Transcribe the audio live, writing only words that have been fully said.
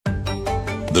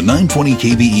The 920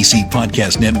 KVEC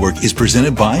Podcast Network is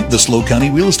presented by the SLO County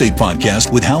Real Estate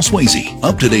Podcast with Hal Swayze.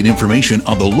 Up-to-date information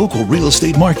on the local real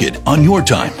estate market on your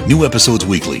time. New episodes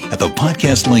weekly at the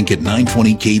podcast link at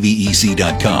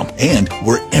 920kvec.com and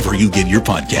wherever you get your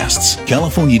podcasts.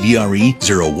 California DRE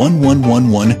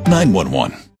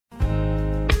 01111-911.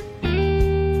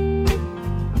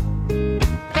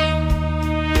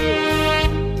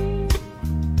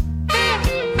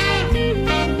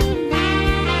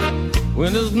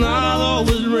 When it's not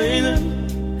always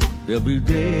raining, there'll be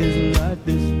days like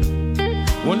this.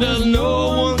 When there's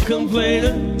no one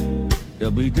complaining,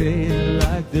 there'll be days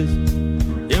like this.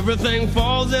 Everything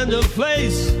falls into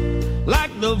place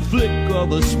like the flick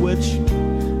of a switch.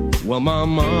 Well, my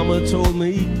mama told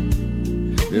me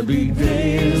there'll be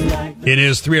days like this. It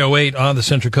is 3:08 on the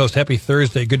Central Coast. Happy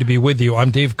Thursday. Good to be with you. I'm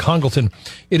Dave Congleton.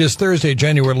 It is Thursday,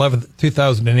 January 11th,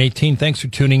 2018. Thanks for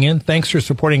tuning in. Thanks for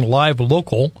supporting live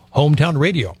local hometown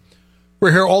radio.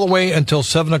 We're here all the way until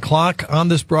 7 o'clock on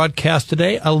this broadcast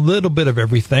today. A little bit of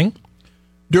everything.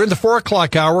 During the 4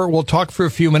 o'clock hour, we'll talk for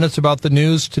a few minutes about the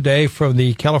news today from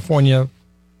the California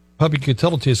Public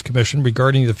Utilities Commission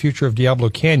regarding the future of Diablo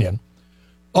Canyon.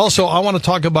 Also, I want to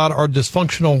talk about our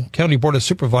dysfunctional County Board of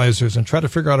Supervisors and try to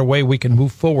figure out a way we can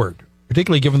move forward,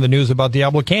 particularly given the news about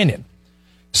Diablo Canyon.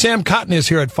 Sam Cotton is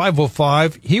here at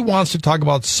 5:05. He wants to talk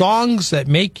about songs that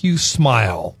make you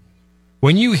smile.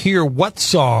 When you hear what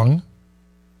song,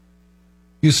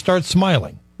 you start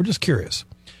smiling. We're just curious.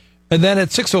 And then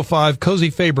at 6:05, Cozy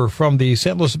Faber from the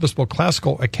San Luis Obispo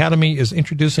Classical Academy is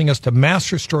introducing us to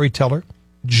master storyteller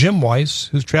Jim Weiss,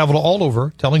 who's traveled all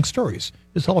over telling stories.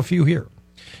 Just tell a few here.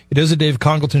 It is a Dave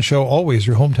Congleton show, always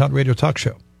your hometown radio talk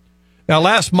show. Now,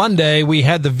 last Monday, we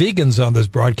had the vegans on this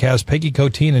broadcast, Peggy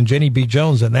Coteen and Jenny B.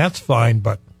 Jones, and that's fine,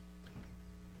 but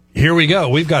here we go.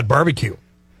 We've got barbecue.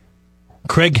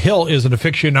 Craig Hill is an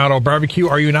aficionado barbecue.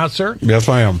 Are you not, sir? Yes,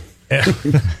 I am.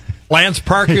 Lance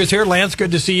Parker is here. Lance,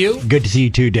 good to see you. Good to see you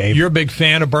too, Dave. You're a big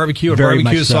fan of barbecue and Very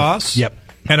barbecue much so. sauce. Yep.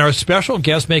 And our special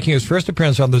guest making his first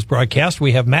appearance on this broadcast,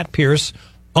 we have Matt Pierce,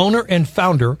 owner and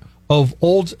founder of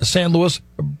Old San Luis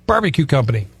Barbecue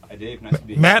Company. Hi, Dave. Nice to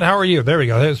be here. Matt, how are you? There we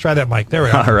go. Let's try that mic. There we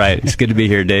go. All right. It's good to be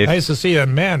here, Dave. Nice to see you.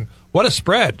 Man, what a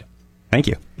spread. Thank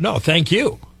you. No, thank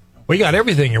you. We got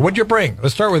everything here. What'd you bring?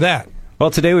 Let's start with that.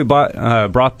 Well, today we brought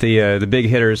the big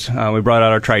hitters. We brought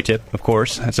out our tri-tip, of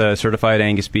course. That's a certified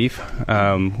Angus beef.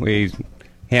 We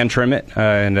hand trim it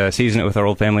and season it with our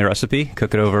old family recipe.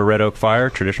 Cook it over a red oak fire,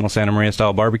 traditional Santa Maria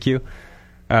style barbecue.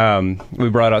 We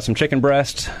brought out some chicken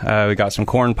breast. We got some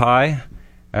corn pie.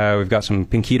 We've got some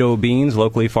pinquito beans,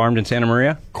 locally farmed in Santa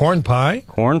Maria. Corn pie?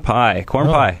 Corn pie.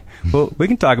 Well, we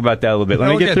can talk about that a little bit.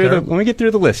 Let me get through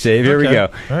the list, Dave. Here we go.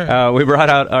 Right. We brought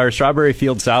out our strawberry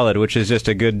field salad, which is just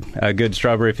a good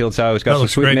strawberry field salad. It's got some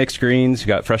sweet mixed greens. We've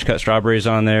got fresh cut strawberries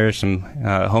on there, some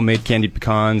homemade candied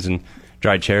pecans and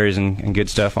dried cherries and good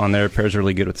stuff on there. It pairs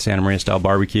really good with the Santa Maria style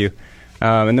barbecue.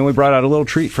 And then we brought out a little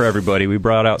treat for everybody. We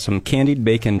brought out some candied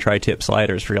bacon tri-tip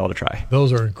sliders for y'all to try.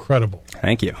 Those are incredible.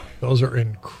 Thank you. Those are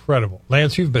incredible.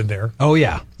 Lance, you've been there. Oh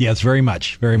yeah, yes, very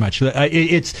much.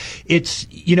 It's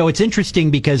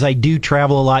interesting because I do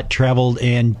travel a lot, traveled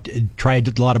and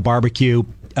tried a lot of barbecue.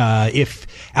 If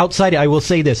outside, I will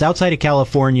say this, outside of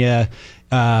California,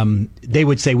 they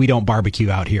would say we don't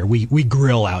barbecue out here. We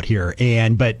grill out here,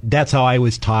 but that's how I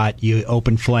was taught. You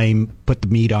open flame, put the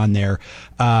meat on there.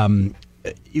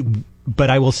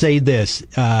 But I will say this.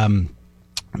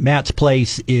 Matt's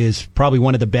Place is probably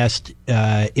one of the best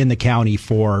in the county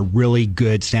for really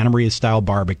good Santa Maria style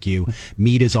barbecue.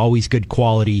 Meat is always good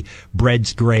quality.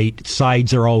 Bread's great.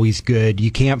 Sides are always good. You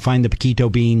can't find the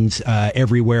pinquito beans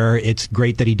everywhere. It's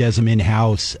great that he does them in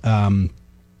house.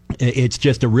 It's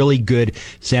just a really good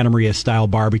Santa Maria style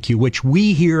barbecue, which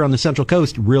we here on the Central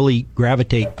Coast really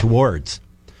gravitate towards.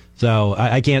 So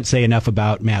I can't say enough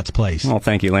about Matt's Place. Well,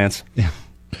 thank you, Lance. Yeah.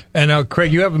 And now,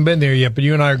 Craig, you haven't been there yet, but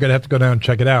you and I are going to have to go down and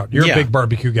check it out. You're a big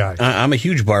barbecue guy. I'm a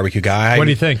huge barbecue guy. What do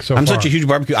you think so I'm far? such a huge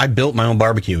barbecue. I built my own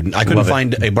barbecue. I couldn't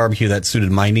find a barbecue that suited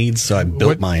my needs, so I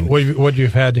built mine. What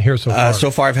you've had here so far?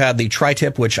 So far, I've had the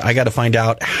tri-tip, which I got to find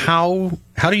out how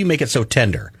do you make it so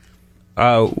tender?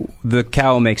 The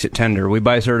cow makes it tender. We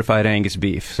buy certified Angus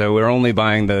beef, so we're only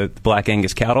buying the black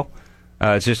Angus cattle.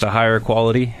 It's just a higher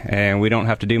quality, and we don't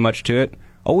have to do much to it.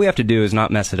 all we have to do is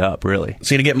not mess it up, really.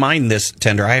 See, to get mine this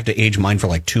tender, I have to age mine for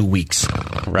like 2 weeks.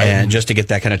 Right. And just to get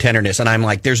that kind of tenderness. And I'm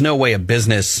like, there's no way a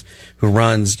business who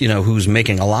runs, who's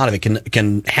making a lot of it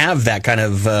can have that kind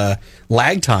of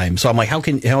lag time. So I'm like, how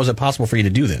is it possible for you to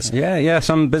do this? Yeah.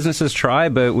 Some businesses try,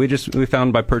 but we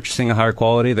found by purchasing a higher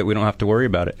quality that we don't have to worry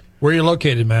about it. Where are you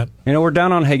located, Matt? We're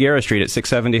down on Higuera Street at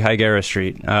 670 Higuera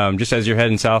Street. Just as you're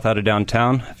heading south out of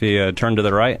downtown, if you turn to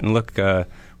the right and look,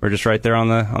 we're just right there on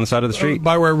the side of the street.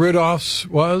 By where Rudolph's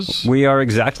was? We are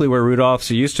exactly where Rudolph's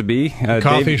used to be.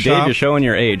 Coffee shop? Dave, you're showing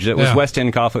your age. It was West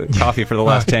End Coffee for the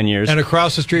last 10 years. And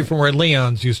across the street from where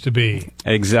Leon's used to be.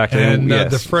 Exactly. And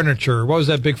yes. the furniture. What was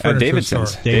that big furniture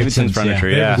Davidson's. store? Davidson's Furniture,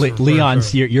 yeah.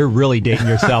 Leon's, you're really dating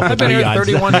yourself. I've been here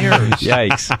 31 years.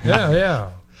 Yikes. Yeah.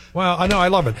 Well, I know. I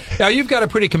love it. Now, you've got a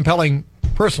pretty compelling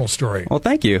personal story. Well,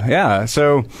 thank you. Yeah.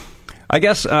 So I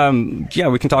guess, we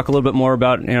can talk a little bit more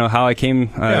about, how I came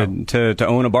to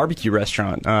own a barbecue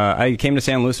restaurant. I came to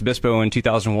San Luis Obispo in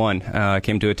 2001. I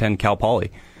came to attend Cal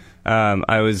Poly.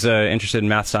 I was interested in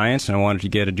math science, and I wanted to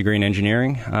get a degree in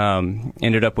engineering.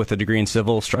 Ended up with a degree in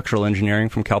civil structural engineering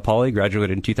from Cal Poly,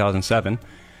 graduated in 2007.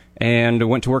 And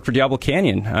went to work for Diablo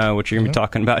Canyon, which you're going to be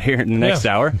talking about here in the next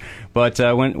hour. But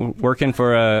went working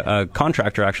for a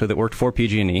contractor, actually, that worked for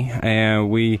PG&E. And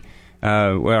we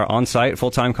were on-site,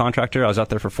 full-time contractor. I was out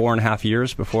there for 4.5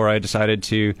 years before I decided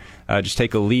to just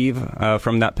take a leave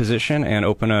from that position and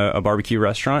open a barbecue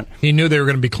restaurant. He knew they were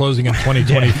going to be closing in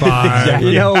 2025.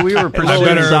 We were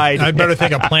pursuing... I better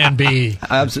think of Plan B.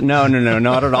 No,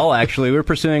 not at all, actually. We were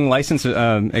pursuing license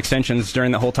extensions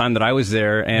during the whole time that I was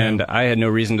there, and I had no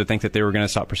reason to think that they were going to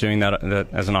stop pursuing that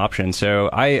as an option. So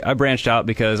I branched out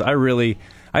because I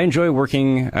enjoy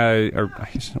working,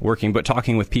 but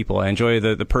talking with people. I enjoy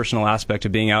the personal aspect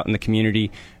of being out in the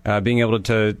community, being able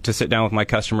to sit down with my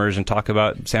customers and talk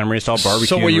about Santa Maria style barbecue.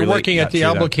 So were you working at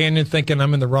Diablo Canyon thinking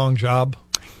I'm in the wrong job?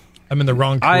 I'm in the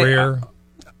wrong career?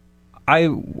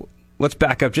 Let's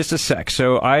back up just a sec.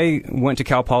 So I went to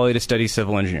Cal Poly to study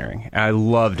civil engineering. I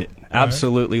loved it.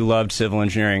 Absolutely loved civil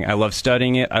engineering. I loved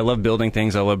studying it. I loved building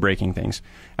things. I loved breaking things.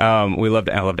 I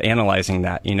loved analyzing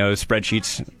that,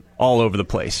 spreadsheets all over the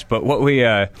place. But what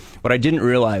I didn't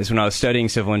realize when I was studying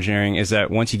civil engineering is that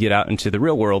once you get out into the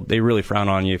real world, they really frown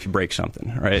on you if you break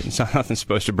something, right? It's nothing's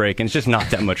supposed to break, and it's just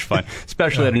not that much fun,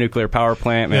 especially at a nuclear power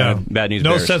plant. Man, bad news.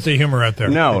 No bears. sense of humor out there.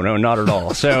 No, not at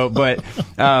all. So, but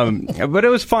it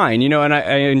was fine, and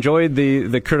I enjoyed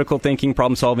the critical thinking,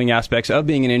 problem solving aspects of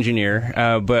being an engineer.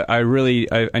 But I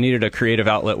needed a creative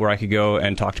outlet where I could go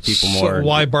and talk to people more. So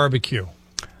why barbecue?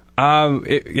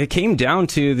 It came down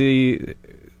to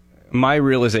my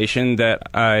realization that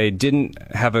I didn't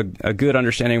have a good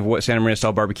understanding of what Santa Maria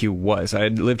style barbecue was. I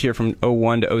had lived here from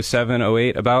 01 to 07,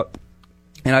 08 about,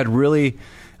 and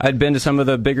I'd been to some of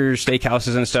the bigger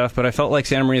steakhouses and stuff, but I felt like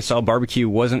Santa Maria style barbecue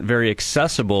wasn't very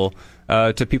accessible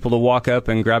to people to walk up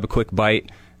and grab a quick bite.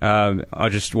 I'll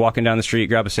just walking down the street,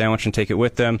 grab a sandwich, and take it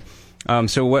with them.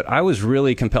 So what I was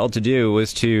really compelled to do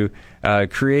was to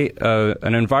create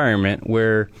an environment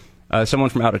where someone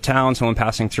from out of town, someone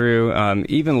passing through,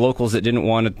 even locals that didn't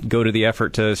want to go to the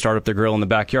effort to start up their grill in the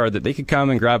backyard, that they could come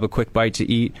and grab a quick bite to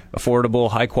eat,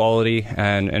 affordable, high quality,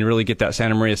 and really get that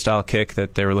Santa Maria style kick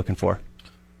that they were looking for.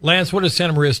 Lance, what does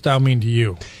Santa Maria style mean to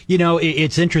you?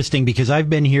 It's interesting because I've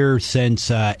been here since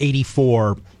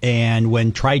 84, and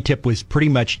when Tri-Tip was pretty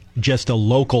much just a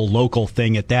local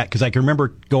thing at that, because I can remember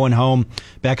going home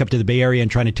back up to the Bay Area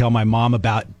and trying to tell my mom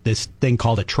about this thing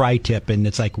called a Tri-Tip, and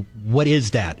it's like, what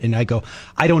is that? And I go,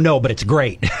 I don't know, but it's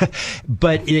great.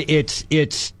 But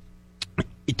it's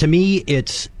to me,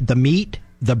 it's the meat,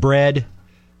 the bread,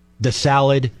 the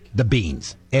salad, the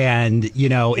beans. And,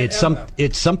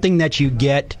 it's something that you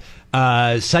get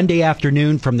Sunday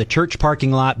afternoon from the church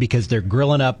parking lot because they're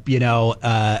grilling up,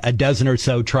 a dozen or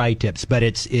so Tri-Tips. But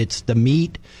it's the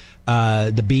meat,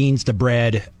 the beans, the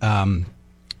bread,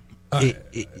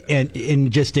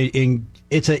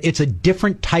 it's a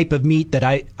different type of meat that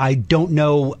I don't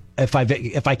know if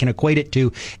I can equate it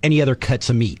to any other cuts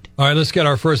of meat. All right, let's get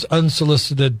our first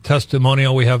unsolicited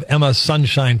testimonial. We have Emma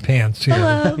Sunshine Pants here.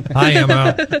 Hello. Hi,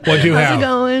 Emma. What'd you have? How's it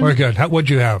going? We're good. What'd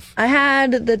you have? I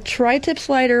had the Tri-Tip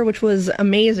slider, which was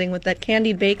amazing with that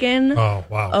candied bacon. Oh,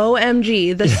 wow.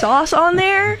 OMG. The sauce on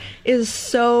there is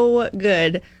so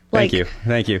good. Thank you.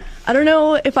 I don't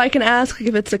know if I can ask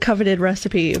if it's a coveted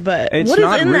recipe, but it's what is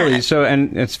not in really. that? So,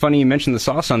 and it's funny you mentioned the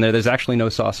sauce on there. There's actually no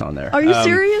sauce on there. Are you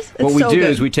serious? What we do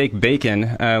is we take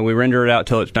bacon, we render it out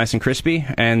till it's nice and crispy,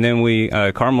 and then we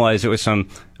caramelize it with some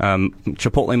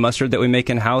chipotle mustard that we make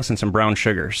in house and some brown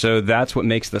sugar. So that's what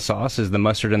makes the sauce, is the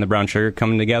mustard and the brown sugar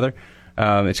coming together.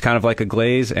 It's kind of like a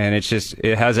glaze, and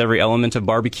it has every element of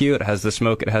barbecue. It has the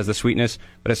smoke, it has the sweetness,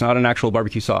 but it's not an actual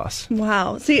barbecue sauce.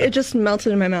 Wow. See, it just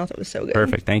melted in my mouth. It was so good.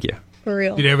 Perfect, thank you. For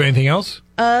real. Did you have anything else?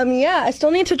 Yeah, I still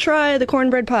need to try the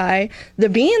cornbread pie. The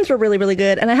beans were really, really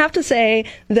good. And I have to say,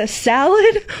 the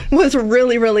salad was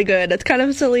really, really good. It's kind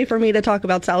of silly for me to talk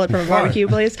about salad from a barbecue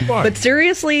place. But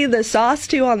seriously, the sauce,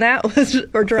 too, on that was,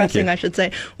 or dressing, I should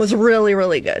say, was really,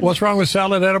 really good. What's wrong with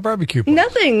salad at a barbecue place?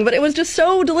 Nothing, but it was just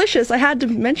so delicious. I had to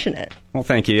mention it. Well,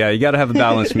 thank you. Yeah, you got to have a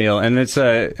balanced meal. And it's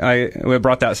we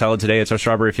brought that salad today. It's our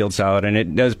strawberry field salad, and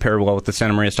it does pair well with the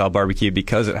Santa Maria style barbecue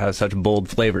because it has such bold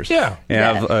flavors. Yeah. You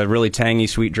have a really tangy,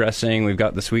 sweet dressing. We've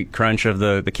got the sweet crunch of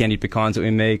the candied pecans that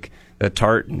we make, the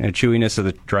tart and chewiness of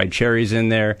the dried cherries in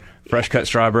there, fresh cut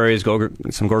strawberries,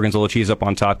 some gorgonzola cheese up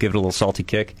on top, give it a little salty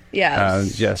kick. Yeah.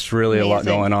 Just really a lot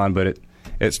going on, but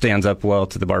it stands up well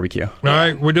to the barbecue. All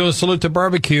right, we're doing Salute to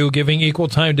Barbecue, giving equal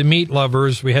time to meat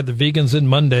lovers. We had the vegans in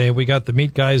Monday. We got the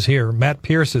meat guys here. Matt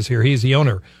Pierce is here. He's the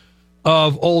owner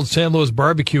of Old San Luis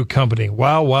Barbecue Company.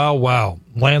 Wow, wow, wow.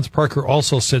 Lance Parker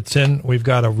also sits in. We've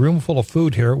got a room full of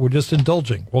food here. We're just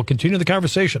indulging. We'll continue the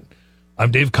conversation. I'm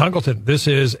Dave Congleton. This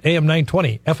is AM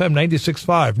 920, FM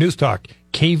 96.5, News Talk,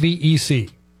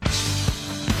 KVEC.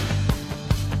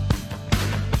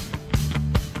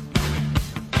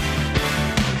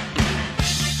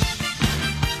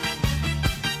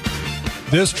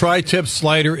 This tri-tip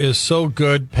slider is so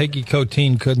good, Peggy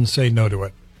Coteen couldn't say no to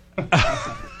it.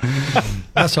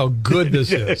 That's how good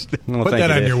this is. Well, Put that you,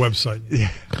 on Dave. your website.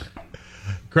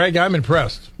 Craig, I'm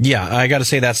impressed. Yeah, I got to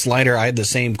say that slider, I had the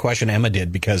same question Emma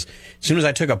did, because as soon as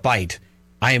I took a bite,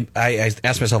 I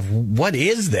asked myself, what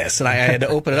is this? And I had to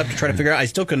open it up to try to figure out. I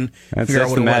still couldn't figure out That's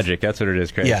what the it magic. That's what it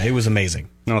is, Craig. was. Yeah, it was amazing.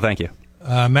 No, thank you.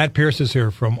 Matt Pierce is here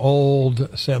from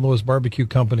Old San Luis Barbecue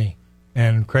Company,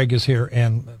 and Craig is here,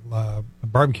 and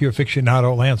barbecue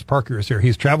aficionado Lance Parker is here.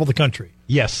 He's traveled the country.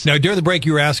 Yes. Now, during the break,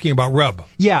 you were asking about rub.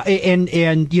 Yeah,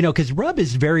 and you know, because rub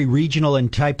is very regional in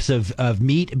types of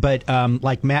meat, but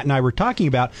like Matt and I were talking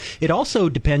about, it also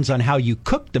depends on how you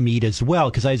cook the meat as well.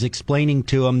 Because I was explaining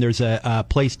to him, there's a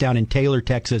place down in Taylor,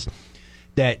 Texas,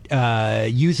 that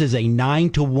uses a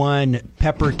 9-to-1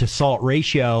 pepper to salt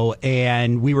ratio,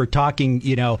 and we were talking,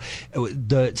 you know,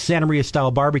 the Santa Maria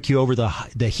style barbecue over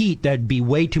the heat, that'd be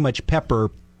way too much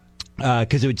pepper.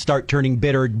 Because it would start turning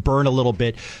bitter, burn a little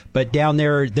bit. But down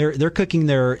there, they're cooking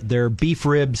their beef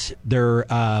ribs, their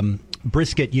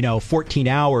brisket, 14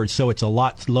 hours, so it's a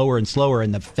lot slower and slower,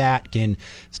 and the fat can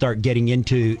start getting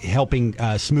into helping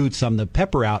smooth some of the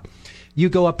pepper out. You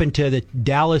go up into the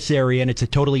Dallas area, and it's a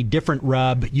totally different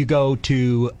rub. You go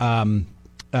to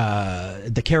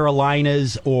the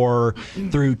Carolinas or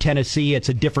through Tennessee, it's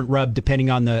a different rub depending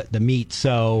on the meat.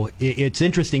 So it's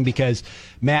interesting because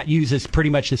Matt uses pretty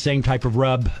much the same type of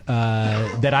rub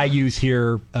that I use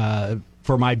here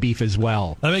for my beef as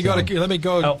well. Let me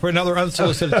go for another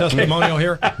unsolicited testimonial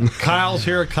here. Kyle's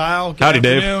here. Kyle, good Howdy,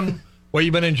 afternoon. Dave. What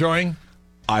you been enjoying?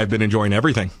 I've been enjoying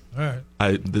everything. All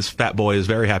right. This fat boy is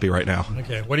very happy right now.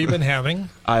 Okay. What have you been having?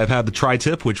 I have had the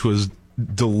tri-tip, which was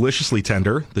deliciously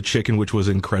tender, the chicken, which was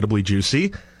incredibly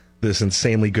juicy, this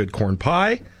insanely good corn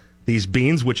pie, these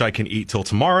beans, which I can eat till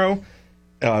tomorrow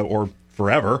or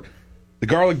forever, the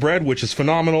garlic bread, which is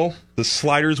phenomenal, the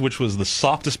sliders, which was the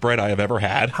softest bread I have ever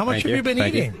had. How much have you been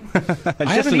eating?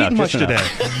 I haven't eaten much today.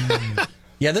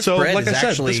 Yeah, this So, bread like is I said,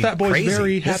 actually this fat boy's crazy.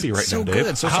 very This happy is right so now, Dave.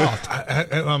 good, so How, soft.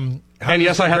 And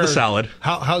yes, I had the salad.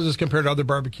 How does this compare to other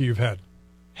barbecue you've had?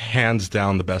 Hands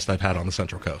down the best I've had on the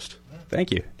Central Coast.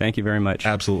 Thank you. Thank you very much.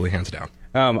 Absolutely, hands down.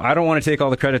 I don't want to take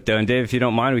all the credit, though. And, Dave, if you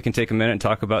don't mind, we can take a minute and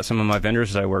talk about some of my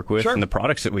vendors that I work with and the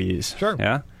products that we use. Sure.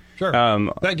 Yeah? Sure.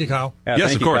 Thank you, Kyle. Yeah, Yes,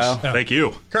 thank of you, course. Kyle. Thank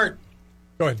you. Kurt,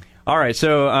 go ahead. All right,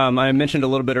 so I mentioned a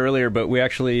little bit earlier, but we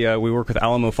actually we work with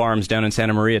Alamo Farms down in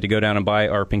Santa Maria to go down and buy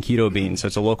our Pinquito beans. So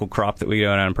it's a local crop that we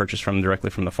go down and purchase directly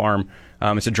from the farm.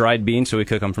 It's a dried bean, so we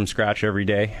cook them from scratch every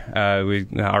day.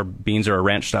 Our beans are a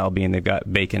ranch-style bean. They've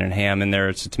got bacon and ham in there.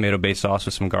 It's a tomato-based sauce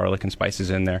with some garlic and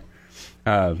spices in there.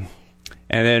 And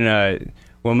then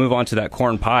we'll move on to that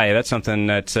corn pie. That's something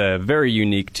that's very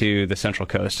unique to the Central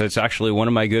Coast. It's actually one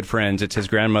of my good friends. It's his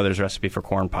grandmother's recipe for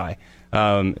corn pie.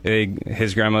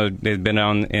 His grandma had been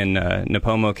on in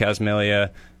Nipomo,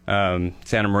 Casmelia,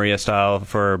 Santa Maria style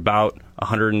for about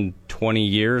 120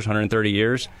 years, 130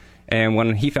 years. And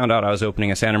when he found out I was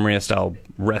opening a Santa Maria style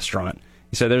restaurant,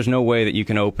 he said, "There's no way that you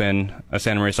can open a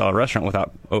Santa Maria style restaurant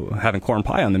without having corn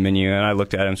pie on the menu." And I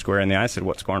looked at him square in the eye and said,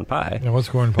 "What's corn pie?" Yeah, what's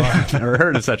corn pie? Never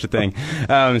heard of such a thing.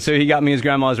 So he got me his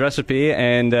grandma's recipe,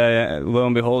 and lo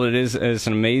and behold, it's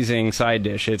an amazing side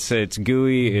dish. It's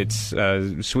gooey, it's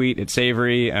sweet, it's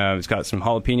savory. It's got some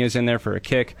jalapenos in there for a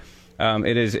kick.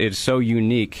 It's so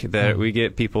unique that we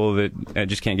get people that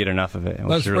just can't get enough of it.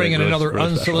 Let's bring in another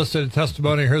unsolicited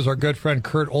testimony. Here's our good friend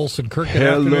Kurt Olson. Kurt, good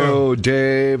Hello, afternoon.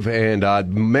 Dave. And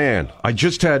man, I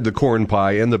just had the corn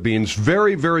pie and the beans.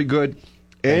 Very, very good.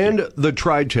 And the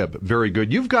tri-tip, very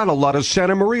good. You've got a lot of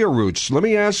Santa Maria roots. Let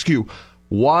me ask you,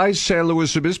 why San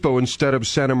Luis Obispo instead of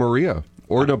Santa Maria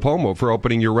or Napomo for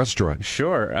opening your restaurant?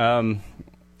 Sure.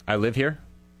 I live here.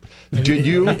 Did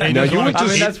you? Now you went to.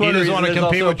 That's one of the reasons. There's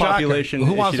also a population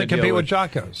Who wants issue to compete with deal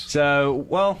Jocko's? So,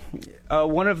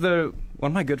 one of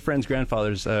my good friend's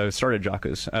grandfathers started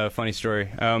Jocko's. Funny story.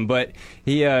 But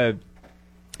he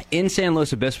in San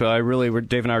Luis Obispo,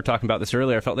 Dave and I were talking about this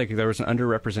earlier. I felt like there was an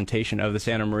underrepresentation of the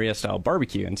Santa Maria style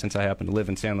barbecue, and since I happen to live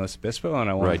in San Luis Obispo and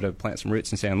I wanted to plant some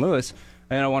roots in San Luis,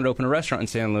 and I wanted to open a restaurant in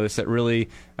San Luis that really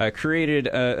created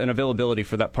an availability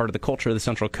for that part of the culture of the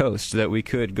Central Coast that we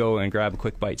could go and grab a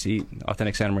quick bite to eat,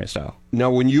 authentic Santa Maria style. Now,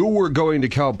 when you were going to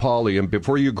Cal Poly and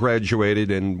before you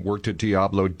graduated and worked at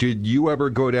Diablo, did you ever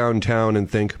go downtown and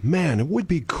think, man, it would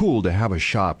be cool to have a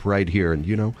shop right here? And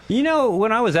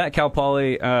when I was at Cal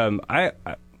Poly,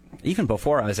 even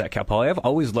before I was at Cal Poly, I've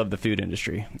always loved the food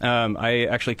industry. I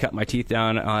actually cut my teeth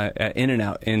down at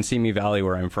In-N-Out in Simi Valley,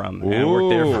 where I'm from, and I worked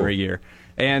there for a year.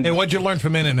 And what'd you learn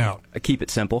from In-N-Out? Keep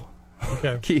it simple.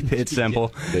 Okay. Keep it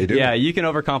simple. They do. Yeah, you can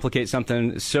overcomplicate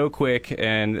something so quick,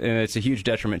 and it's a huge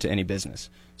detriment to any business.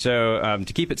 So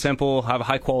to keep it simple, have a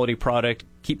high-quality product,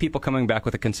 keep people coming back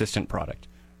with a consistent product,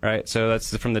 right? So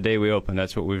that's from the day we opened.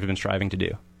 That's what we've been striving to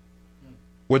do.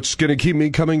 What's going to keep me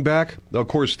coming back? Of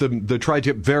course, the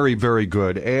tri-tip, very, very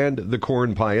good. And the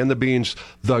corn pie and the beans.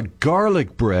 The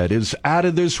garlic bread is out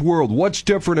of this world. What's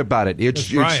different about it? It's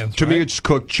to me, it's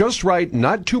cooked just right,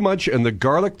 not too much. And the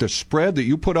garlic, the spread that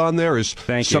you put on there is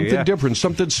something different,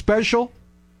 something special.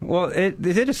 Well, it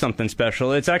is something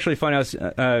special. It's actually funny. I was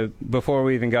before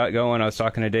we even got going, I was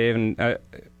talking to Dave, and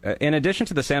in addition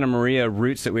to the Santa Maria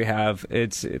roots that we have,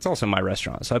 it's also my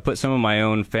restaurant. So I put some of my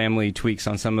own family tweaks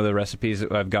on some of the recipes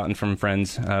that I've gotten from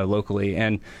friends locally,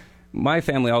 and my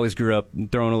family always grew up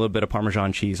throwing a little bit of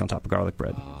Parmesan cheese on top of garlic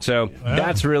bread. So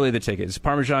that's really the ticket. It's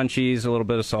Parmesan cheese, a little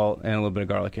bit of salt, and a little bit of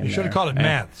garlic in there. You should have called it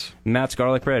Matt's. Matt's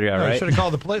Garlic Bread, right? You should have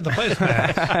called the place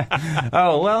Matt's.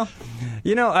 Oh, well,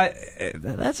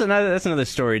 that's another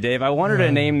story, Dave. I wanted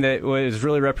a name that was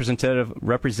really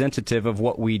representative of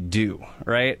what we do,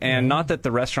 right? And not that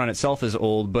the restaurant itself is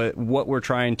old, but what we're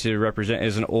trying to represent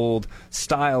is an old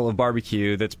style of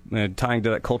barbecue that's tying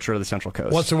to that culture of the Central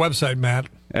Coast. What's the website, Matt?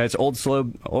 It's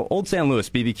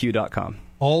oldsanluisbbq.com.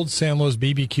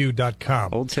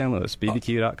 oldsanluisbbq.com.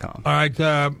 oldsanluisbbq.com. All right,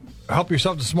 help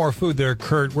yourself to some more food there,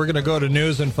 Kurt. We're going to go to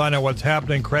news and find out what's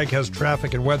happening. Craig has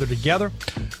traffic and weather together.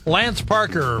 Lance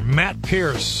Parker, Matt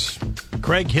Pierce,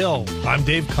 Craig Hill. I'm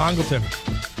Dave Congleton.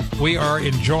 We are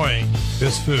enjoying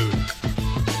this food.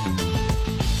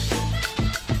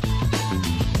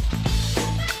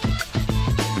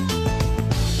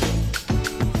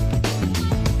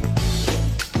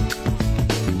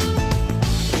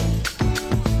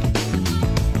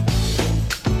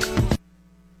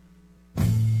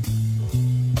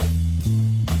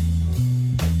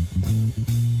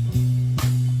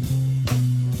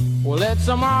 Well, it's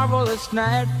a marvelous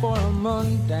night for a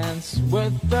moon dance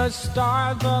with the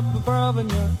stars up above in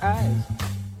your eyes.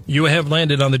 You have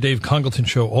landed on the Dave Congleton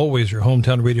Show, always your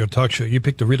hometown radio talk show. You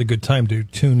picked a really good time to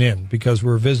tune in because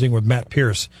we're visiting with Matt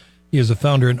Pierce. He is the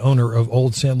founder and owner of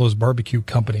Old San Luis Barbecue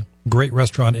Company, great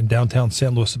restaurant in downtown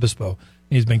San Luis Obispo.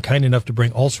 He's been kind enough to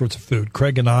bring all sorts of food.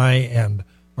 Craig and I and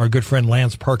our good friend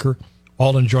Lance Parker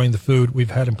all enjoying the food.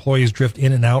 We've had employees drift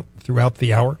in and out throughout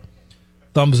the hour.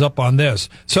 Thumbs up on this.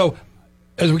 So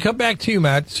as we come back to you,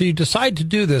 Matt, so you decide to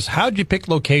do this. How'd you pick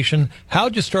location?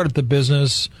 How'd you start at the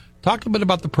business? Talk a bit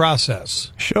about the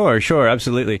process. Sure,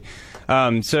 absolutely.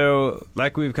 So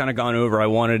like we've kind of gone over, I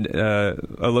wanted a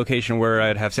location where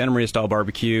I'd have Santa Maria style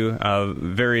barbecue,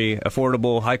 very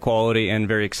affordable, high quality, and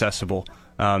very accessible.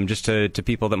 Just to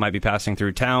people that might be passing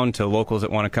through town, to locals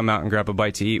that want to come out and grab a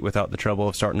bite to eat without the trouble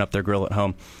of starting up their grill at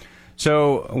home.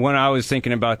 So when I was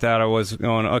thinking about that, I was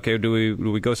going, okay, do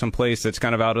we go someplace that's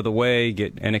kind of out of the way,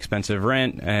 get inexpensive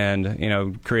rent,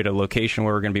 and create a location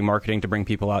where we're going to be marketing to bring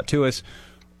people out to us,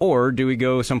 or do we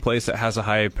go someplace that has a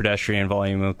high pedestrian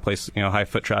volume, a place high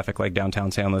foot traffic like downtown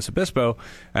San Luis Obispo,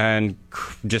 and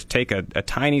just take a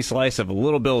tiny slice of a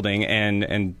little building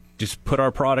and just put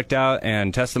our product out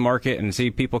and test the market and see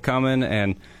people coming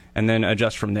and then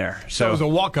adjust from there. So it was a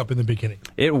walk-up in the beginning.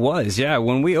 It was, yeah.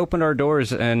 When we opened our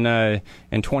doors in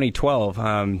 2012,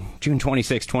 June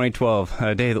 26, 2012,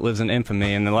 a day that lives in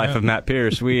infamy in the life of Matt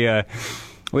Pierce, we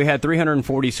We had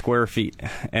 340 square feet,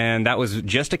 and that was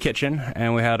just a kitchen,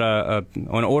 and we had an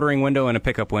ordering window and a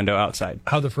pickup window outside.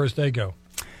 How'd the first day go?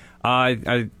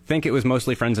 I think it was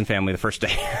mostly friends and family the first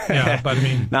day. Yeah, but I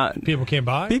mean, people came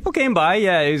by? People came by,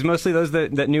 yeah. It was mostly those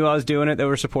that knew I was doing it that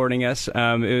were supporting us. It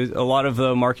was a lot of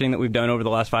the marketing that we've done over the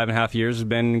last 5.5 years has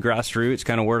been grassroots,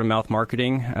 kind of word-of-mouth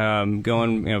marketing,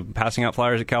 passing out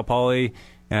flyers at Cal Poly,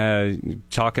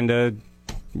 talking to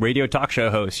radio talk show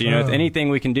hosts, anything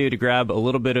we can do to grab a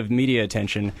little bit of media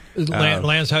attention.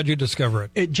 Lance, how'd you discover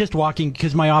it? Just walking,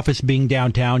 because my office being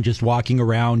downtown, just walking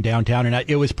around downtown, and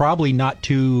it was probably not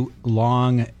too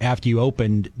long after you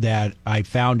opened that I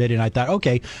found it, and I thought,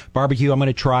 okay, barbecue, I'm going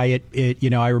to try it.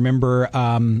 I remember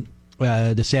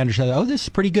the Sanders said, oh, this is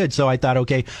pretty good, so I thought,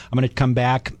 okay, I'm going to come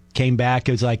back. Came back,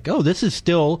 it was like, oh, this is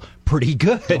still pretty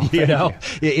good.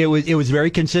 It was very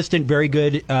consistent, very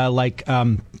good. Like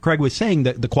Craig was saying,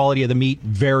 the quality of the meat,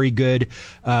 very good.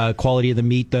 Quality of the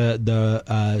meat,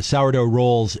 the sourdough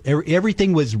rolls,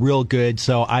 everything was real good.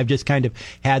 So I've just kind of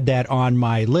had that on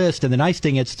my list. And the nice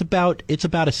thing, it's about a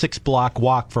 6-block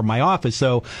walk from my office,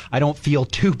 so I don't feel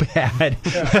too bad.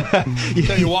 So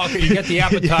you get the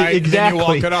appetite, exactly. And then you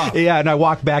walk it off. Yeah, and I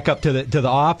walk back up to the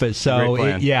office. So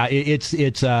it's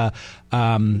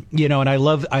and I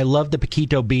love the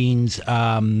Paquito beans.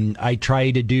 I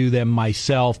try to do them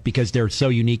myself because they're so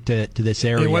unique to this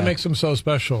area. What makes them so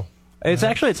special? It's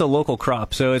a local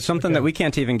crop, so it's something that we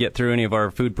can't even get through any of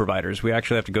our food providers. We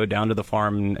actually have to go down to the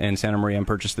farm in Santa Maria and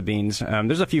purchase the beans.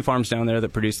 There's a few farms down there that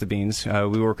produce the beans.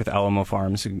 We work with Alamo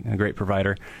Farms, a great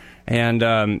provider, and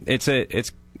it's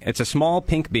a small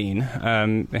pink bean,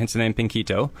 hence the name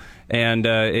Pinquito, and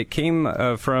it came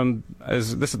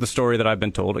this is the story that I've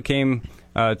been told. It came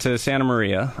to Santa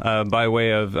Maria by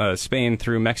way of Spain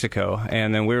through Mexico,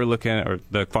 and then we were looking at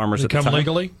the farmers at the time.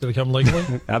 Did it become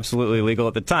legally? Absolutely legal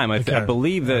at the time. I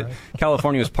believe that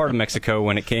California was part of Mexico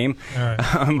when it came,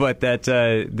 but that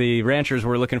the ranchers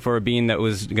were looking for a bean that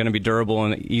was going to be durable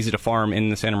and easy to farm in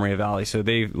the Santa Maria Valley. So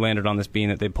they landed on this bean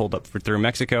that they pulled up through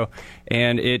Mexico,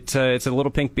 and it's a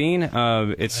little pink bean.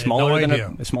 It's smaller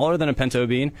than a pinto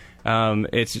bean.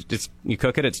 You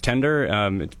cook it, it's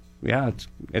tender.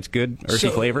 It's good earthy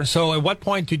flavor. So at what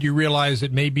point did you realize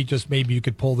that maybe you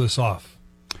could pull this off?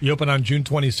 You opened on June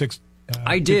 26th.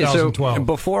 I did. 2012. So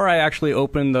before I actually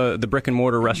opened the brick and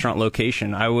mortar restaurant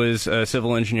location, I was a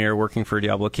civil engineer working for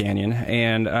Diablo Canyon,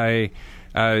 and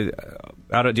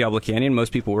out at Diablo Canyon,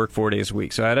 most people work 4 days a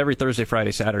week. So I had every Thursday,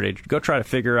 Friday, Saturday to go try to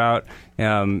figure out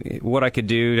what I could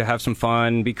do to have some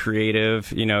fun, be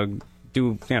creative,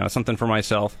 do something for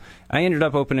myself. I ended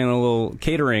up opening a little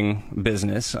catering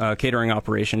business, catering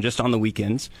operation, just on the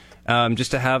weekends,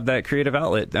 just to have that creative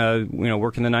outlet.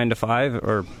 Working the 9 to 5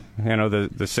 or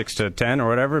the 6 to 10 or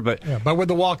whatever. But with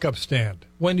the walk-up stand,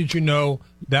 when did you know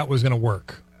that was going to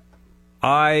work?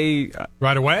 Right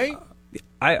away.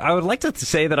 I would like to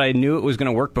say that I knew it was going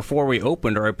to work before we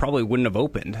opened, or I probably wouldn't have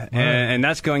opened. Right. And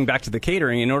that's going back to the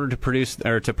catering. In order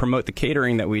to promote the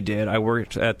catering that we did, I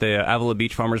worked at the Avila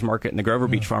Beach Farmers Market and the Grover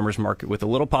Beach Farmers Market with a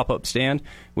little pop-up stand.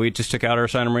 We just took out our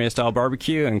Santa Maria style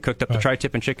barbecue and cooked up the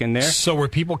tri-tip and chicken there. So were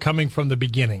people coming from the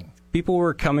beginning? People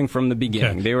were coming from the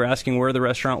beginning. Okay. They were asking where the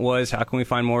restaurant was, how can we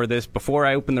find more of this before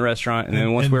I opened the restaurant, and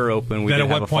then once we were open, we did have a following.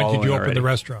 Then at what point did you open the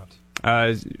restaurant?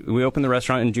 We opened the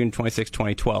restaurant in June 26,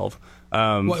 2012.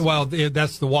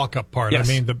 That's the walk-up part. Yes.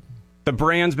 I mean, the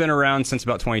brand's been around since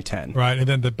about 2010. Right, and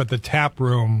then but the tap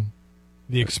room,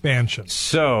 the expansion.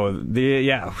 So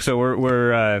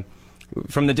we're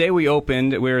from the day we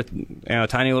opened, we're a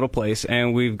tiny little place,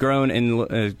 and we've grown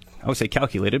in I would say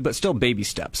calculated, but still baby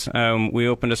steps. We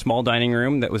opened a small dining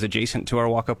room that was adjacent to our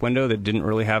walk-up window that didn't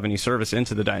really have any service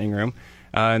into the dining room.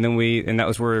 And that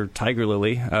was where Tiger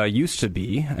Lily used to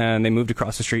be, and they moved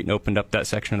across the street and opened up that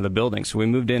section of the building. So we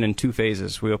moved in 2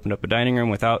 phases. We opened up a dining room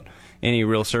without any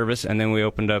real service, and then we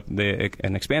opened up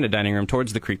an expanded dining room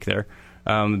towards the creek there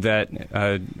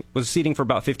that was seating for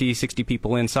about 50, 60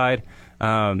 people inside,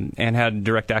 and had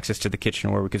direct access to the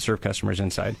kitchen where we could serve customers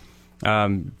inside.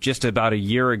 Just about a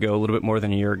year ago, a little bit more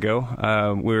than a year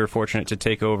ago, we were fortunate to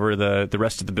take over the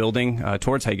rest of the building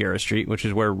towards Higuera Street, which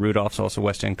is where Rudolph's, also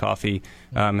West End Coffee,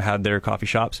 had their coffee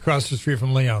shops. Across the street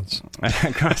from Leon's.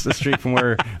 Across the street from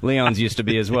where Leon's used to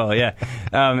be as well, yeah.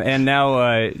 And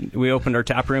now we opened our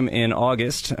tap room in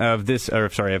August of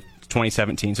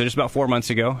 2017, so just about 4 months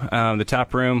ago. The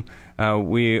tap room,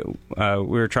 we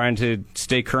were trying to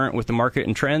stay current with the market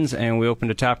and trends, and we opened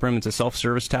a tap room. It's a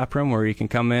self-service tap room where you can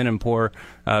come in and pour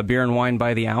beer and wine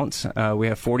by the ounce. We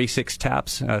have 46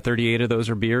 taps. 38 of those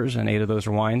are beers, and 8 of those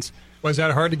are wines. Was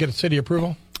that hard to get city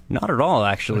approval? Not at all,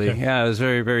 actually. Okay. Yeah, it was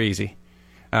very, very easy.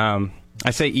 I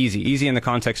say easy in the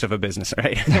context of a business,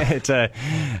 right?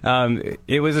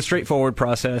 It was a straightforward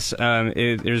process.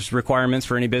 There's requirements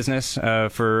for any business,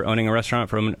 for owning a restaurant,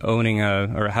 for owning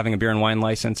or having a beer and wine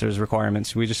license. There's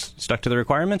requirements. We just stuck to the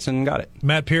requirements and got it.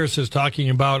 Matt Pierce is talking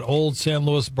about Old San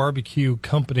Luis Barbecue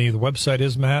Company. The website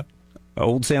is, Matt?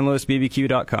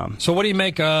 OldSanLuisBBQ.com. So what do you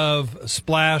make of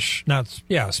Splash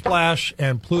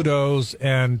and Pluto's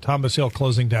and Thomas Hill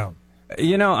closing down?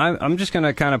 You know, I'm just going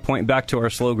to kind of point back to our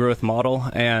slow growth model,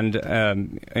 and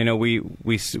you know,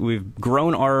 we've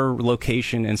grown our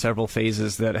location in several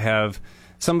phases that have.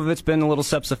 Some of it's been little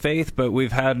steps of faith, but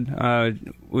we've had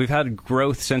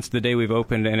growth since the day we've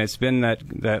opened, and it's been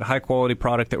that high quality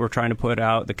product that we're trying to put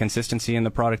out, the consistency in the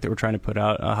product that we're trying to put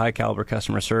out, a high caliber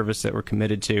customer service that we're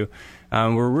committed to.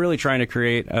 We're really trying to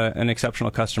create an exceptional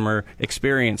customer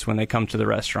experience when they come to the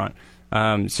restaurant.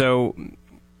 So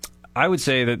I would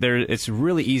say that it's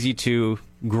really easy to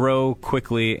grow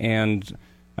quickly and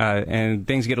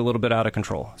things get a little bit out of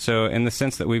control. So in the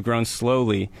sense that we've grown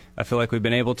slowly, I feel like we've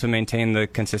been able to maintain the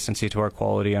consistency to our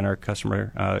quality and our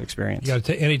customer experience. You got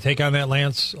any take on that,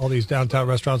 Lance? All these downtown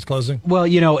restaurants closing? Well,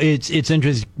 you know, it's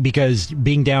interesting because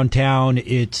being downtown,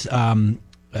 it's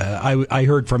I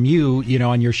heard from you, you know,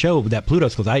 on your show that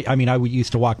Pluto's closed. I mean, I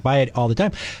used to walk by it all the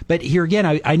time, but here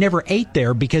again, I never ate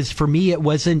there because for me,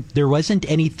 there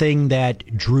wasn't anything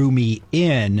that drew me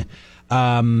in.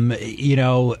 You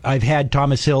know, I've had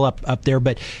Thomas Hill up there,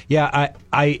 but yeah,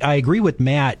 I agree with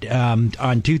Matt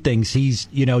on two things. He's,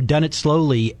 you know, done it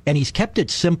slowly and he's kept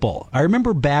it simple. I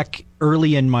remember back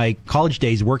early in my college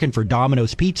days working for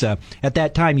Domino's Pizza. At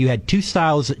that time, you had two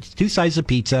sizes of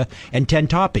pizza and 10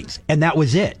 toppings, and that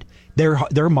was it.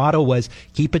 Their motto was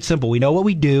keep it simple. We know what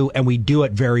we do, and we do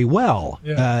it very well.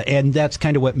 Yeah. And that's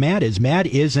kind of what Matt is. Matt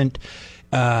isn't.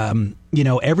 You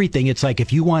know, everything. It's like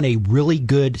if you want a really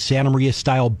good Santa Maria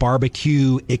style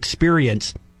barbecue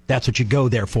experience, that's what you go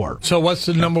there for. So what's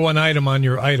the number one item on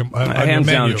your item? On hands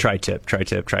your down, menu? tri-tip.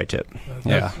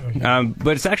 Yeah. Okay.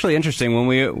 But it's actually interesting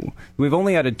when we've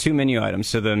only added 2 menu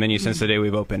items to the menu since the day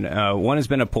we've opened. One has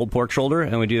been a pulled pork shoulder,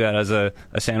 and we do that as a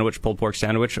sandwich, pulled pork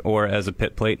sandwich, or as a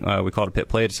pit plate. We call it a pit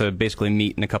plate. It's basically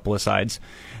meat and a couple of sides.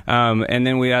 And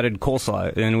then we added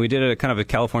coleslaw, and we did a kind of a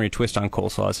California twist on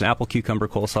coleslaw. It's an apple cucumber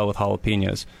coleslaw with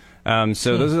jalapenos.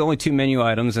 So those are the only 2 menu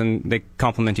items, and they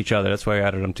complement each other. That's why I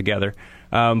added them together.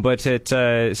 But since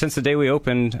the day we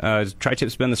opened,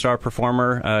 Tri-Tip's been the star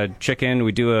performer. Chicken,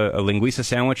 we do a linguiça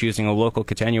sandwich using a local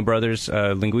Catania Brothers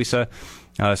linguiça,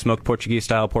 smoked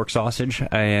Portuguese-style pork sausage,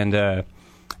 and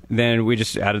then we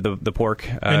just added the pork.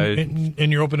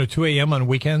 And you're open at 2 a.m. on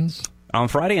weekends? On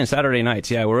Friday and Saturday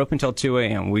nights, yeah, we're open till 2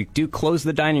 a.m. We do close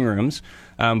the dining rooms,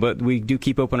 but we do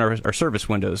keep open our service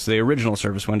windows, the original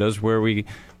service windows, where we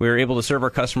are able to serve our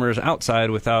customers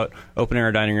outside without opening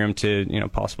our dining room to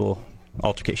possible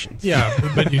altercations. Yeah,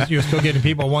 but you're still getting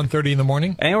people at 1:30 in the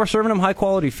morning? And we're serving them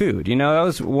high-quality food. You know, that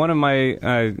was one of my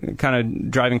kind of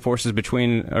driving forces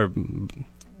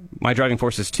my driving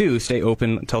forces to stay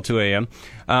open until 2 a.m.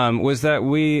 Was that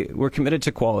we're committed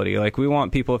to quality. Like, we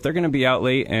want people, if they're going to be out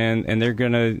late and they're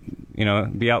going to,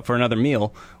 be out for another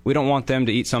meal, we don't want them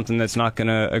to eat something that's not going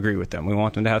to agree with them. We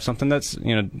want them to have something that's,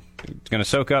 going to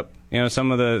soak up,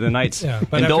 some of the night's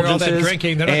but indulgences. After all that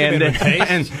drinking, they're not going to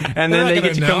taste. And then they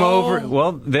get to come over.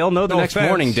 Well, they'll know the next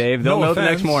morning, Dave. They'll know the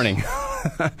next morning.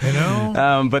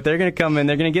 But they're going to come in.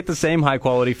 They're going to get the same high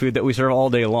quality food that we serve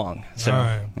all day long. So, all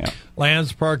right. Yeah.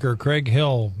 Lance Parker, Craig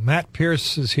Hill, Matt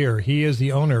Pierce is here. He is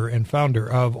the owner and founder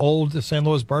of Old San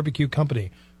Luis Barbecue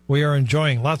Company. We are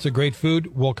enjoying lots of great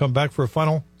food. We'll come back for a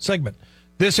final segment.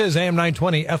 This is AM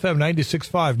 920, FM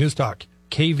 96.5 News Talk,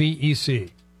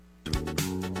 KVEC.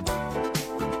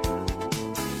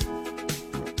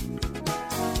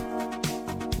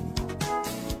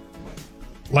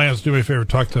 Lance, do me a favor,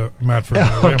 talk to Matt for a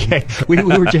minute. Okay. we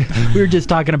were just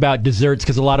talking about desserts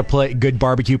because a lot of good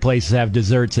barbecue places have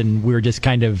desserts, and we were just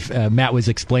kind of Matt was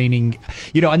explaining,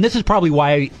 and this is probably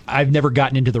why I've never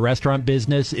gotten into the restaurant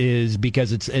business, is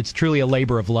because it's truly a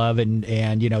labor of love, and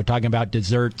talking about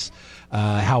desserts,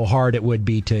 how hard it would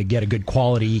be to get a good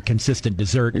quality, consistent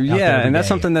dessert. Yeah, and that's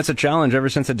something that's a challenge ever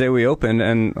since the day we opened,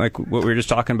 and like what we were just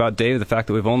talking about, Dave, the fact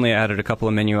that we've only added a couple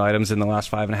of menu items in the last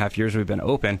 5.5 years we've been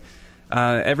open.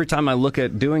 Every time I look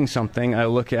at doing something, I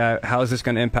look at how is this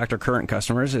going to impact our current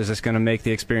customers? Is this going to make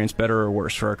the experience better or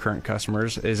worse for our current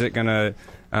customers? Is it going to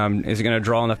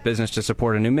draw enough business to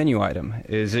support a new menu item?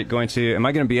 Am I going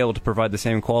to be able to provide the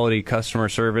same quality customer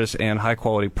service and high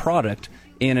quality product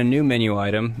in a new menu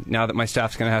item now that my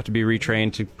staff's going to have to be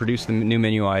retrained to produce the new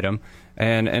menu item?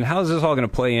 And how is this all going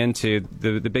to play into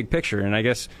the big picture? And I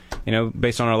guess,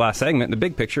 based on our last segment, the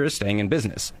big picture is staying in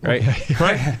business, right?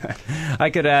 Right. I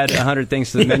could add 100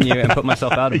 things to the menu and put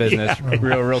myself out of business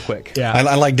real quick. Yeah.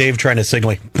 I like Dave trying to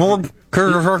signal. I'm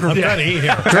trying to eat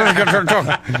here.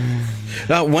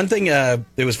 One thing,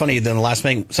 it was funny, in the last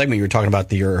segment you were talking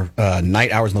about your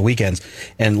night hours on the weekends,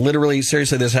 and literally,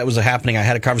 seriously, this was happening. I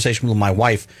had a conversation with my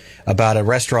wife about a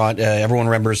restaurant. Everyone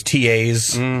remembers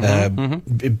TA's,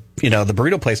 the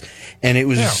burrito place, and it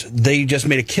was they just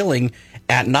made a killing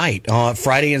at night,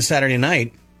 Friday and Saturday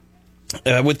night,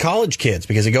 with college kids,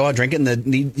 because they go out drinking.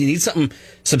 You need something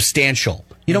substantial.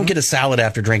 You don't get a salad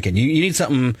after drinking. You need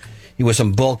something with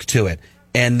some bulk to it.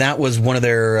 And that was one of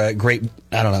their great,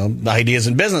 ideas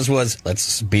in business was,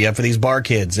 let's be up for these bar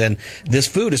kids. And this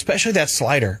food, especially that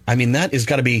slider, that has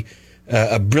got to be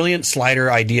a brilliant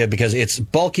slider idea, because it's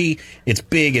bulky, it's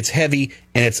big, it's heavy,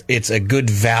 and it's a good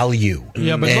value.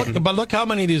 Yeah, but look how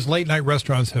many of these late night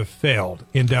restaurants have failed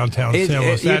in downtown St.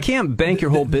 Louis. You can't bank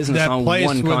your whole business on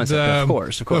one concept. Of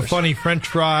course. The funny French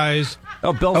fries.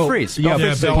 Oh, Belfries.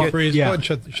 Belfries. Yeah. Go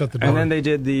ahead, shut the door. And then they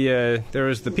did there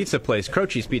was the pizza place.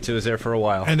 Croce's Pizza was there for a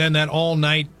while. And then that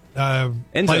all-night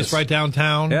place right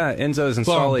downtown. Yeah, Enzo's and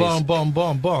boom, Solly's.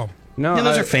 Boom. No,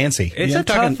 those are fancy. It's a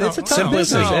tough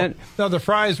simplicity. No, the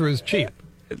fries were cheap.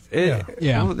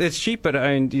 Well, it's cheap, but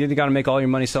you got to make all your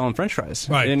money selling French fries,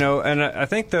 right? And I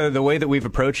think the way that we've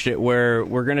approached it, where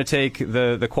we're going to take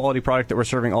the quality product that we're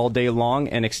serving all day long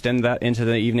and extend that into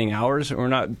the evening hours. We're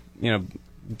not,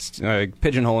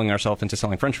 pigeonholing ourselves into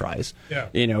selling French fries. Yeah.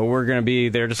 We're going to be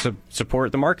there to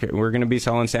support the market. We're going to be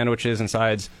selling sandwiches and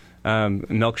sides,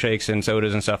 milkshakes and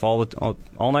sodas and stuff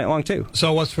all night long too.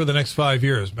 So what's for the next 5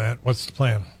 years, Matt? What's the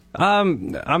plan?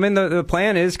 The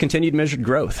plan is continued measured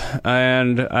growth,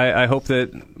 and I hope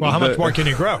that. Well, how much more can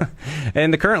you grow?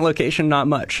 In the current location, not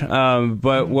much.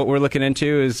 But what we're looking into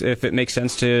is if it makes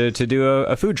sense to do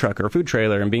a food truck or a food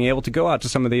trailer, and being able to go out to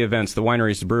some of the events, the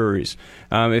wineries, the breweries.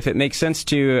 If it makes sense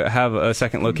to have a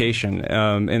second location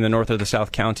in the north or the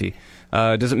south county.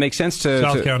 Does it make sense to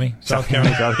South County?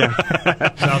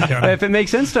 If it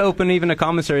makes sense to open even a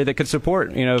commissary that could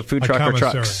support, food truck or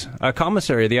trucks, a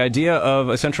commissary, the idea of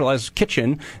a centralized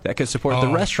kitchen that could support the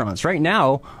restaurants. Right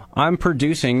now, I'm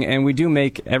producing, and we do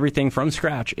make everything from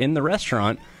scratch in the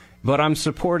restaurant, but I'm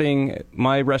supporting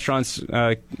my restaurant's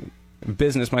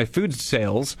business, my food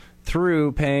sales,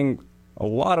 through paying a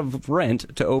lot of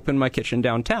rent to open my kitchen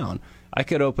downtown. I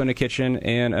could open a kitchen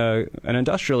in an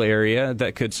industrial area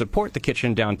that could support the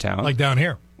kitchen downtown. Like down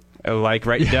here. Like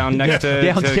right down next to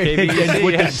KBC.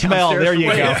 With the smell, there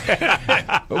you go.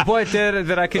 But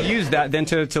that I could use that then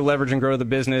to leverage and grow the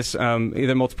business,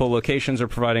 either multiple locations or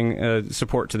providing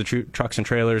support to the trucks and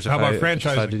trailers. How about franchising?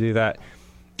 Decide to do that.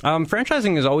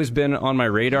 Franchising has always been on my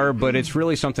radar, but it's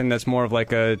really something that's more of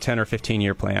like a 10 or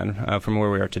 15-year plan from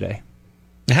where we are today.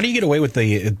 How do you get away with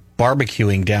the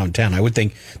barbecuing downtown? I would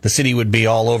think the city would be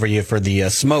all over you for the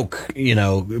smoke,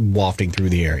 wafting through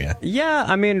the area.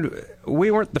 Yeah,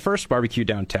 we weren't the first barbecue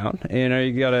downtown.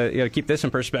 You gotta keep this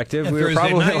in perspective. And we were Thursday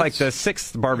probably nights. like the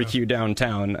 6th barbecue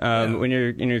downtown. When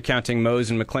you're counting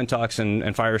Moe's and McClintock's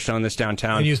and Firestone this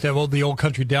downtown. And you used to have the old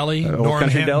Country Deli, Norm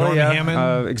Deli,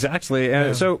 Hammond. Exactly.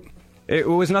 And so it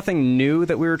was nothing new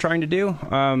that we were trying to do,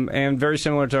 and very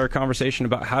similar to our conversation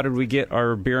about how did we get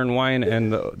our beer and wine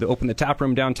and open the tap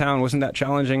room downtown. Wasn't that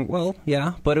challenging? Well,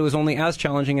 yeah, but it was only as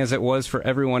challenging as it was for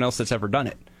everyone else that's ever done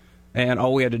it. And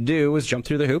all we had to do was jump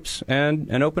through the hoops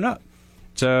and open up.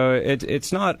 So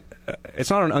it's not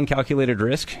an uncalculated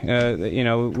risk,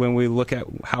 when we look at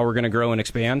how we're going to grow and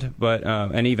expand, but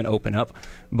and even open up.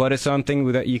 But it's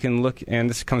something that you can look, and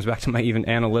this comes back to my even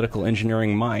analytical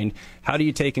engineering mind. How do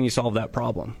you take and you solve that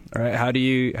problem? Right? How do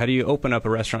you open up a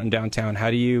restaurant in downtown?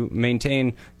 How do you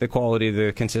maintain the quality,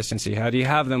 the consistency? How do you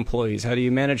have the employees? How do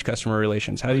you manage customer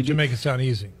relations? How do you make it sound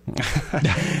easy?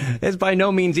 It's by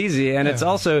no means easy, and it's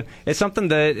something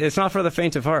that it's not for the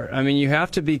faint of heart. You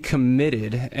have to be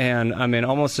committed, and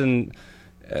almost in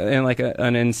like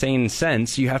an insane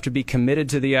sense, you have to be committed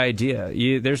to the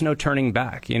idea. There's no turning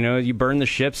back. You burn the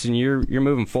ships and you're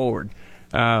moving forward.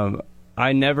 I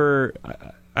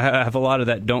have a lot of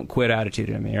that don't quit attitude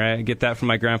in me. Right, I get that from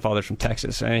my grandfather from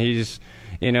Texas, and he's,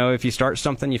 if you start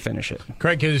something, you finish it.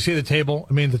 Craig, can you see the table?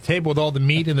 The table with all the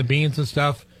meat and the beans and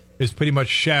stuff is pretty much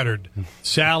shattered.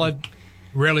 Salad.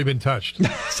 Rarely been touched.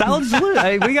 Salad's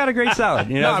we got a great salad.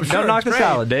 I'm sure don't knock the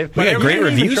salad, Dave. We got great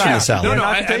reviews on the salad. No,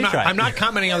 I'm not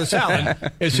commenting on the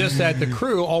salad. It's just that the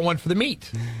crew all went for the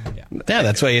meat. Yeah,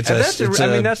 that's why that's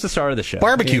the start of the show.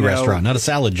 Barbecue restaurant, not a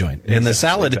salad joint. And the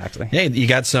salad, exactly. Hey, you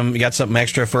got something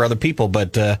extra for other people,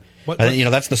 but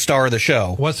that's the star of the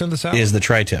show. What's in the salad? Is the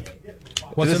tri-tip.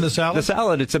 What's in the salad? The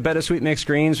salad, it's a bed of sweet mixed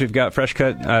greens. We've got fresh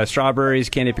cut strawberries,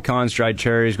 candied pecans, dried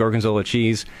cherries, gorgonzola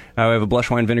cheese. We have a blush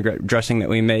wine vinaigrette dressing that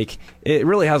we make. It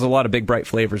really has a lot of big, bright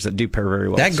flavors that do pair very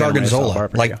well. That with Santa Maria style gorgonzola,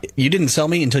 barbecue. like, you didn't sell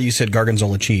me until you said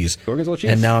gorgonzola cheese. Gorgonzola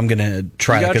cheese. And now I'm going to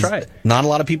try You it. gotta 'cause try it. Not a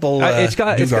lot of people it's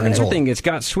got gorgonzola. everything. It's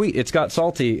got sweet. It's got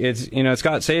salty. It's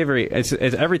got savory. It's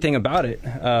everything about it.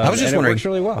 I was just wondering, it works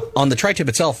really well. on the tri-tip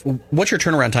itself, what's your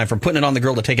turnaround time from putting it on the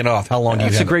grill to taking it off? How long do you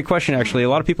That's have a great question, actually. A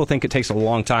lot of people think it takes a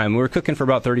long time. We're cooking for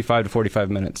about 35 to 45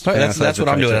 minutes. That's what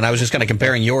I'm doing, and I was just kind of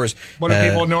comparing yours. What do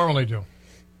people normally do?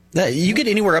 You get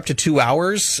anywhere up to 2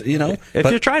 hours, If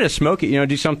you're trying to smoke it,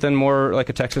 do something more like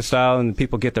a Texas style, and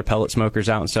people get their pellet smokers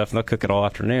out and stuff, and they'll cook it all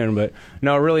afternoon. But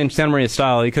no, really in Santa Maria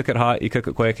style, you cook it hot, you cook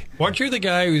it quick. Weren't you the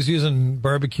guy who's using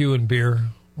barbecue and beer?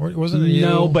 Wasn't it you?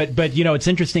 No, but it's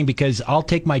interesting because I'll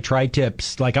take my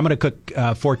tri-tips. Like, I'm going to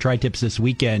cook 4 tri-tips this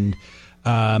weekend,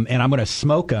 and I'm going to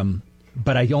smoke them,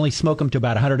 but I only smoke them to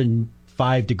about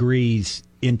 105 degrees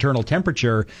internal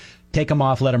temperature. Take them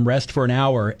off, let them rest for an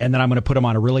hour, and then I'm going to put them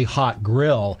on a really hot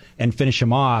grill and finish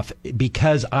them off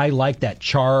because I like that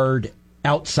charred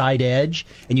outside edge,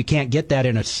 and you can't get that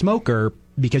in a smoker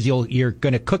because you're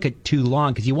going to cook it too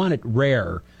long because you want it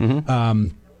rare.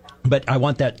 But I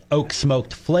want that oak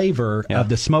smoked flavor of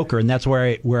the smoker, and that's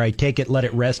where I take it, let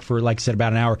it rest for, like I said,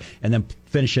 about an hour, and then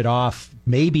finish it off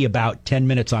maybe about 10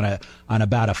 minutes on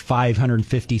about a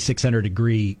 550, 600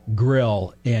 degree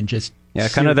grill, and just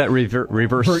kind of that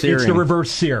reverse searing. It's the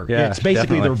reverse sear. Yeah, it's basically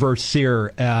definitely. the reverse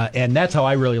sear, and that's how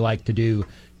I really like to do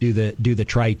the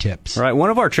tri-tips. Right.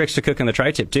 One of our tricks to cooking the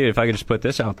tri-tip too, if I could just put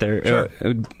this out there,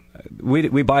 Sure.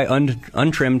 we buy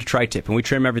untrimmed tri-tip, and we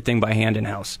trim everything by hand in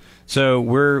house. So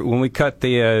when we cut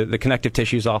the connective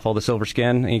tissues off all the silver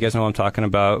skin, and you guys know what I'm talking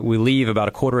about, we leave about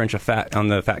a 1/4 inch of fat on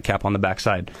the fat cap on the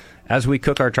backside. As we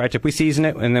cook our tri-tip, we season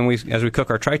it, and then as we cook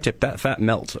our tri-tip, that fat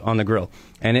melts on the grill,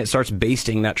 and it starts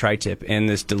basting that tri-tip in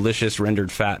this delicious rendered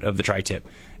fat of the tri-tip.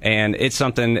 And it's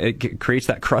something, it creates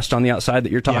that crust on the outside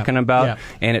that you're talking about,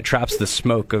 and it traps the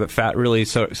smoke. The fat really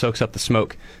soaks up the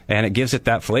smoke, and it gives it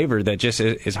that flavor that just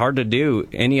is hard to do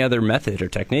any other method or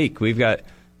technique. We've got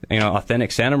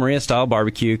authentic Santa Maria style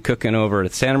barbecue cooking over a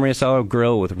Santa Maria style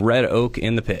grill with red oak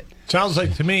in the pit. Sounds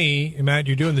like to me, Matt,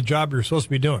 you're doing the job you're supposed to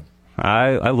be doing.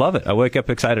 I love it. I wake up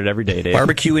excited every day, Dave.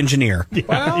 Barbecue engineer.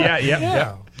 Well,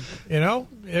 yeah.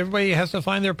 Everybody has to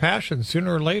find their passion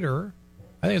sooner or later.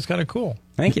 I think it's kind of cool.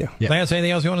 Thank you. Lance,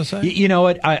 anything else you want to say? You know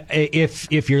what?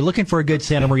 If you're looking for a good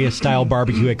Santa Maria style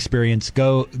barbecue experience,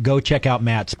 go check out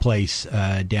Matt's place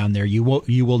down there. You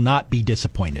will not be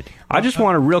disappointed. I just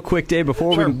want a real quick, Dave,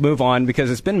 before we move on,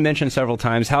 because it's been mentioned several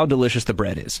times how delicious the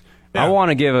bread is. Yeah. I want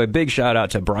to give a big shout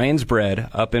out to Brian's Bread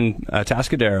up in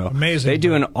Tascadero. Amazing. They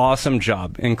do an awesome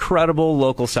job. Incredible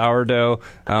local sourdough,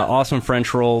 awesome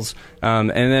French rolls, and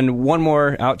then one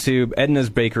more out to Edna's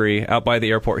Bakery out by the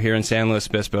airport here in San Luis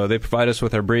Obispo. They provide us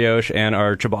with our brioche and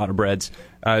our ciabatta breads.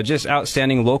 Just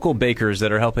outstanding local bakers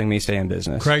that are helping me stay in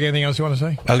business. Craig, anything else you want to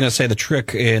say? I was going to say the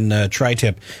trick in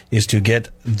tri-tip is to get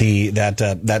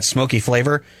that smoky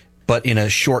flavor, but in a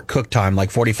short cook time,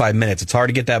 like 45 minutes. It's hard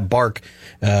to get that bark,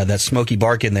 that smoky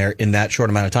bark in there in that short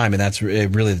amount of time, and that's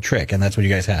really the trick, and that's what you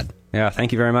guys had. Yeah,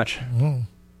 thank you very much. Mm.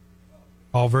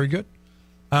 All very good.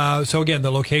 So again,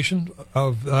 the location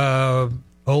of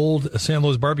Old San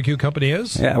Luis Barbecue Company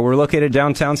is? Yeah, we're located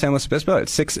downtown San Luis Obispo at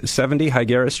 670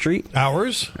 Higuera Street.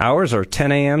 Hours? Hours are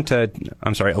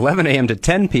 11 a.m. to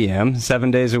 10 p.m.,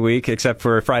 7 days a week, except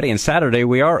for Friday and Saturday.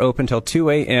 We are open till 2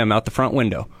 a.m. out the front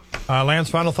window. Lance,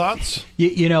 final thoughts?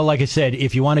 Like I said,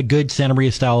 if you want a good Santa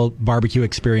Maria style barbecue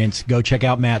experience, go check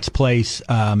out Matt's place.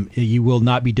 You will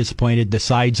not be disappointed. The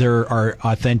sides are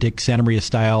authentic Santa Maria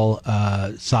style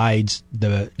sides.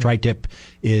 The tri-tip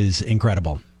is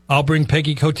incredible. I'll bring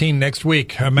Peggy Coteen next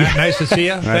week. Matt, nice to see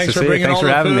you. Thanks for bringing all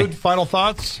the food. Me. Final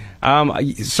thoughts?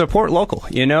 Support local.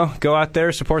 Go out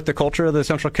there, support the culture of the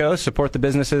Central Coast, support the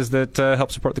businesses that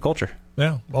help support the culture.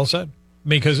 Yeah, well said.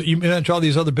 Because you mentioned all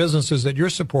these other businesses that you're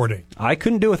supporting. I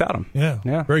couldn't do without them.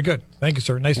 Yeah. Very good. Thank you,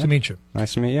 sir. Nice to meet you.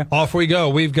 Nice to meet you. Off we go.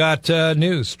 We've got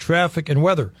news, traffic, and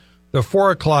weather. The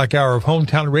 4 o'clock hour of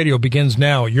Hometown Radio begins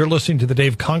now. You're listening to the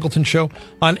Dave Congleton Show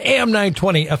on AM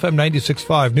 920, FM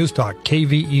 96.5, News Talk,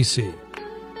 KVEC.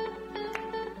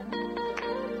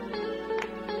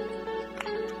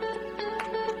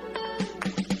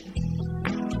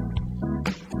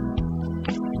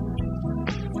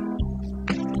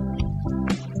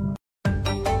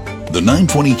 The The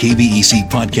 920 KVEC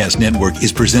Podcast Network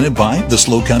is presented by the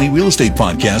SLO County Real Estate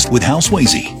Podcast with Hal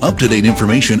Swayze. Up-to-date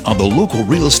information on the local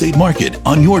real estate market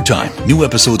on your time. New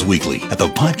episodes weekly at the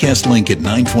podcast link at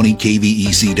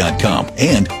 920kvec.com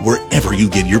and wherever you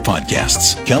get your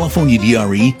podcasts. California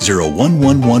DRE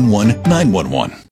 01111 911.